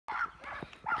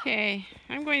Okay,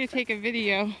 I'm going to take a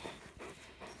video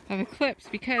of Eclipse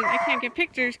because I can't get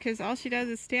pictures because all she does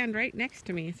is stand right next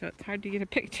to me, so it's hard to get a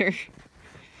picture.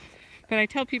 But I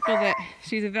tell people that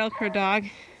she's a Velcro dog,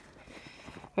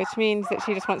 which means that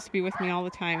she just wants to be with me all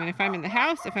the time. And if I'm in the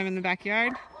house, if I'm in the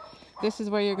backyard, this is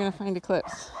where you're going to find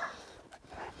Eclipse.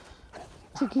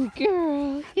 It's a good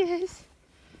girl, yes.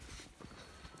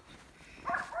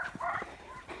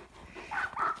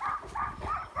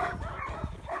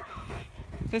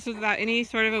 This is without any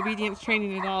sort of obedience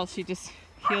training at all. She just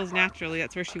heals naturally.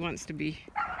 That's where she wants to be.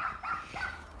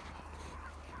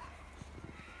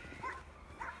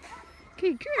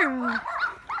 Good girl.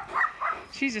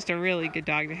 She's just a really good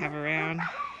dog to have around.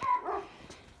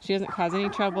 She doesn't cause any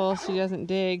trouble. She doesn't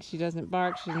dig. She doesn't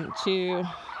bark. She doesn't chew.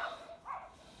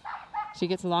 She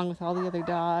gets along with all the other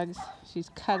dogs. She's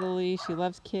cuddly. She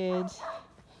loves kids.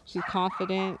 She's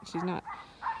confident. She's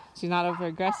not over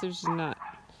aggressive. She's not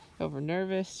over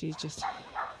nervous. She's just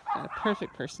got a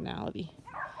perfect personality.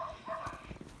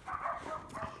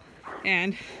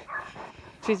 And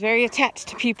she's very attached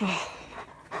to people.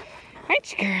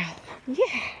 Aren't you, girl?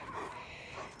 Yeah.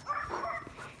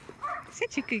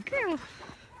 Such a good girl.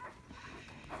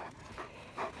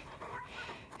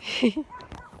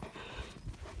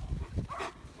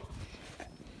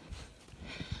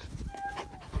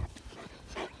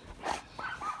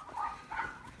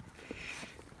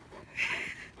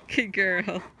 Good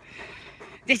girl.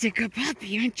 That's a good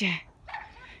puppy, aren't you?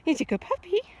 It's a good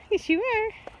puppy. Yes, you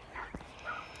are.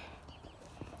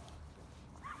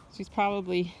 She's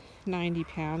probably 90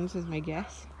 pounds is my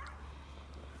guess.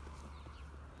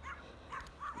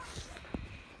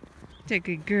 It's a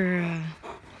good girl.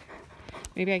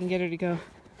 Maybe I can get her to go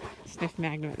sniff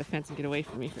Magnum at the fence and get away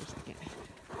from me for a second.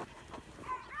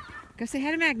 Go say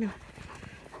hi to Magnum.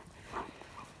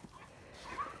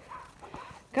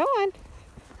 Go on.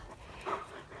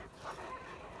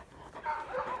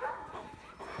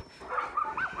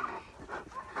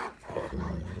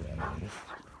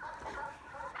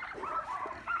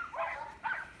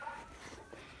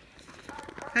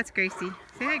 That's Gracie.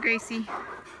 Say hi, Gracie.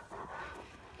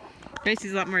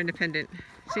 Gracie's a lot more independent.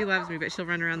 She loves me, but she'll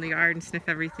run around the yard and sniff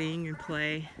everything and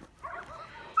play.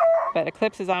 But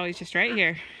Eclipse is always just right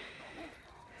here.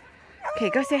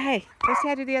 Okay, go say hi. Go say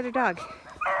hi to the other dog.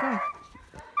 Go on.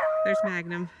 There's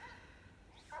Magnum.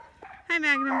 Hi,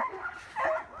 Magnum.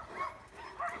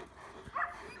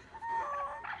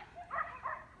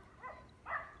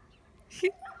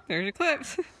 There's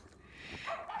Eclipse.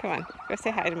 Come on, go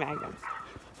say hi to Magnum.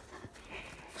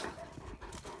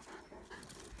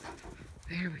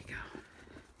 There we go.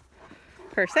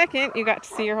 For a second, you got to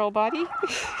see her whole body.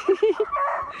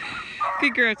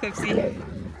 Good girl, Eclipsey.